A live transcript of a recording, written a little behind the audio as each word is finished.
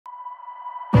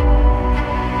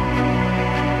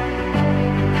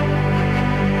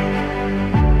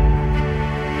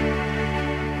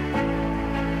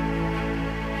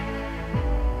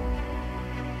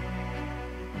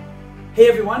Hey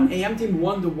everyone, AM Team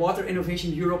won the Water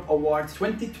Innovation Europe Award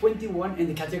 2021 in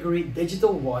the category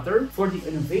Digital Water for the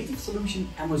innovative solution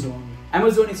Amazon.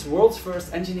 Amazon is world's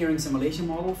first engineering simulation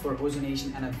model for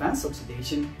ozonation and advanced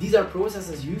oxidation. These are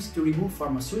processes used to remove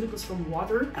pharmaceuticals from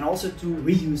water and also to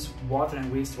reuse water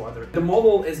and wastewater. The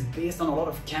model is based on a lot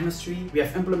of chemistry. We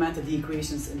have implemented the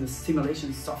equations in the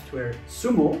simulation software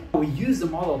Sumo. We use the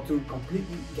model to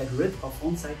completely get rid of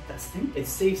on-site testing. It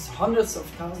saves hundreds of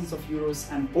thousands of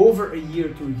euros and over a year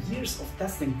to years of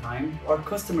testing time. Our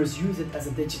customers use it as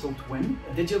a digital twin.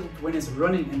 A digital twin is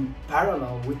running in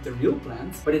parallel with the real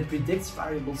plant, but it predicts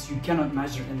variables you cannot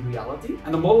measure in reality.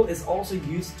 And the model is also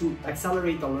used to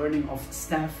accelerate the learning of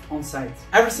staff on site.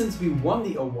 Ever since we won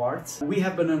the award, we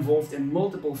have been involved in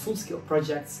multiple full-scale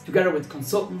projects together with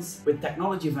consultants, with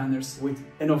technology vendors, with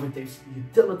innovative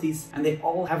utilities, and they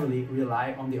all heavily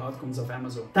rely on the outcomes of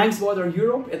Amazon. Thanks Water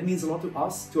Europe, it means a lot to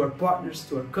us, to our partners,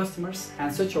 to our customers,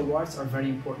 and such awards are very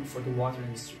important for the water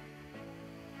industry.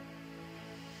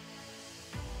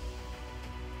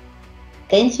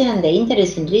 Attention and the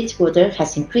interest in rich water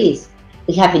has increased.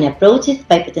 We have been approached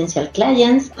by potential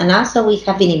clients and also we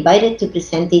have been invited to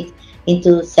present it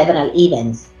into several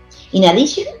events. In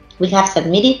addition, we have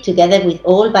submitted together with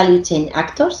all value chain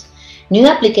actors new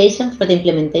applications for the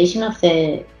implementation of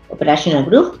the operational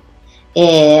group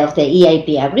of the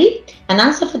EIP Agri and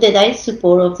also for the direct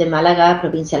support of the Malaga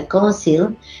Provincial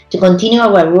Council to continue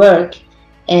our work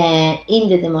in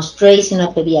the demonstration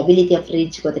of the viability of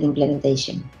rich water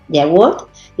implementation. The award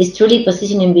is truly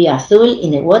positioning BioAzul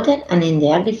in the water and in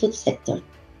the agri-food sector.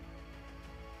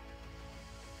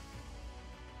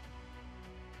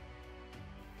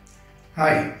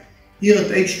 Hi, here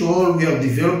at H2OL we are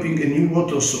developing a new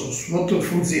water source, water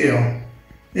from the air.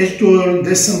 H2OL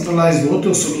decentralized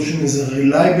water solution is a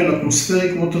reliable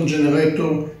atmospheric water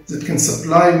generator that can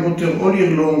supply water all year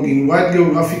long in wide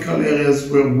geographical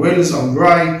areas where wells are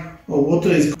dry or water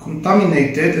is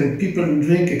contaminated and people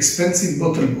drink expensive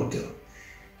bottled water.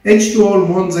 H2OL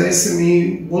won the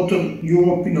SME Water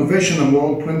Europe Innovation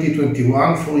Award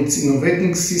 2021 for its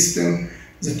innovating system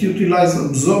that utilizes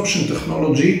absorption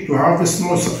technology to harvest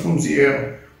moisture from the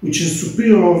air, which is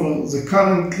superior over the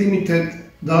current limited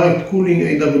direct cooling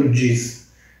AWGs.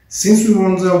 Since we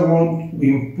won the award, we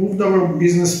improved our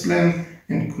business plan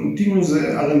and continue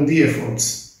the R&D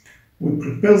efforts. We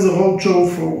prepare the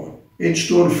roadshow for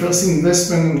H2OL first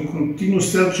investment and continue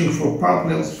searching for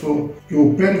partners for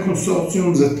European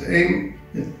consortiums that aim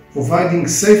at providing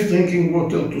safe drinking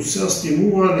water to thirsty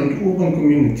rural and urban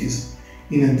communities.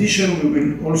 In addition,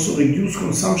 we will also reduce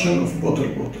consumption of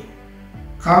bottled water.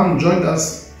 Come join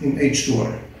us in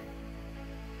H2OL.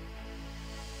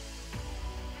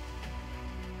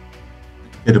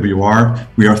 AWR,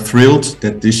 we are thrilled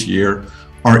that this year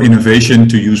our innovation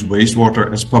to use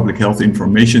wastewater as public health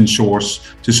information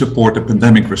source to support the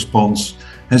pandemic response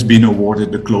has been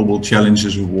awarded the Global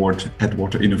Challenges Award at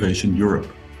Water Innovation Europe.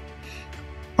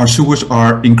 Our sewers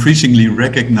are increasingly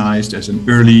recognized as an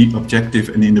early, objective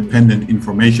and independent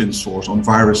information source on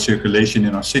virus circulation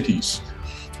in our cities,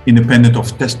 independent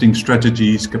of testing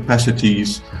strategies,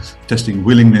 capacities, testing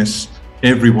willingness.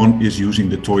 Everyone is using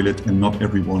the toilet and not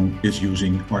everyone is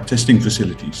using our testing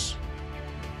facilities.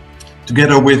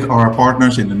 Together with our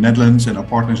partners in the Netherlands and our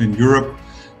partners in Europe,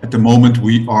 at the moment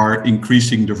we are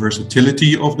increasing the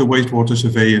versatility of the wastewater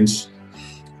surveillance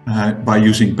by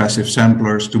using passive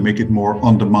samplers to make it more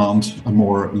on demand,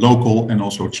 more local and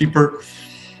also cheaper.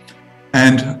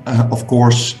 And of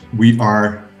course, we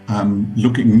are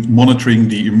monitoring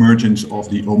the emergence of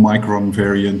the Omicron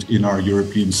variant in our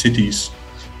European cities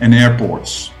and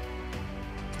airports.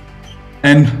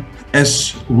 And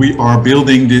as we are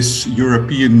building this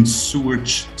European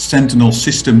sewage sentinel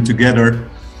system together,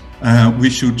 we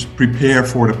should prepare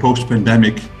for the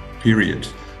post-pandemic period,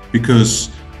 because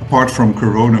apart from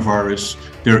coronavirus,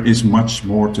 there is much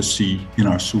more to see in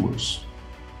our sewers.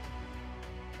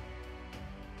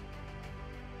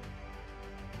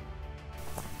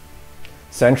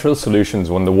 Central Solutions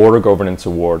won the Water Governance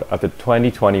Award at the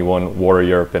 2021 Water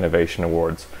Europe Innovation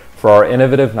Awards for our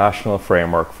innovative national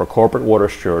framework for corporate water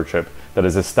stewardship that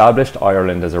has established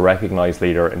Ireland as a recognised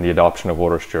leader in the adoption of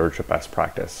water stewardship best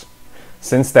practice.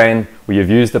 Since then, we have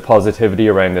used the positivity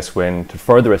around this win to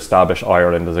further establish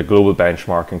Ireland as a global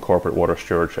benchmark in corporate water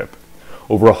stewardship.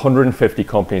 Over 150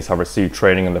 companies have received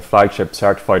training in the flagship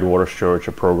Certified Water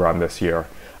Stewardship programme this year,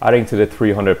 adding to the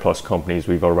 300 plus companies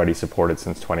we've already supported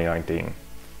since 2019.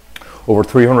 Over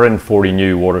 340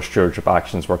 new water stewardship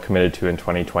actions were committed to in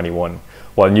 2021,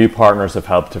 while new partners have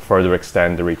helped to further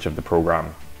extend the reach of the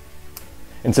programme.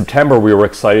 In September, we were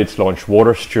excited to launch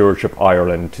Water Stewardship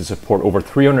Ireland to support over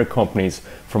 300 companies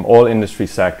from all industry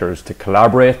sectors to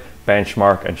collaborate,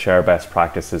 benchmark and share best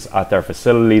practices at their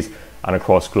facilities and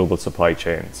across global supply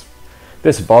chains.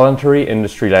 This voluntary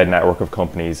industry-led network of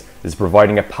companies is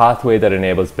providing a pathway that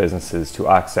enables businesses to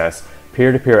access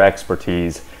peer-to-peer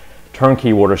expertise,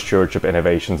 turnkey water stewardship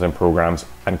innovations and programs,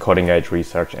 and cutting-edge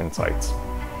research insights.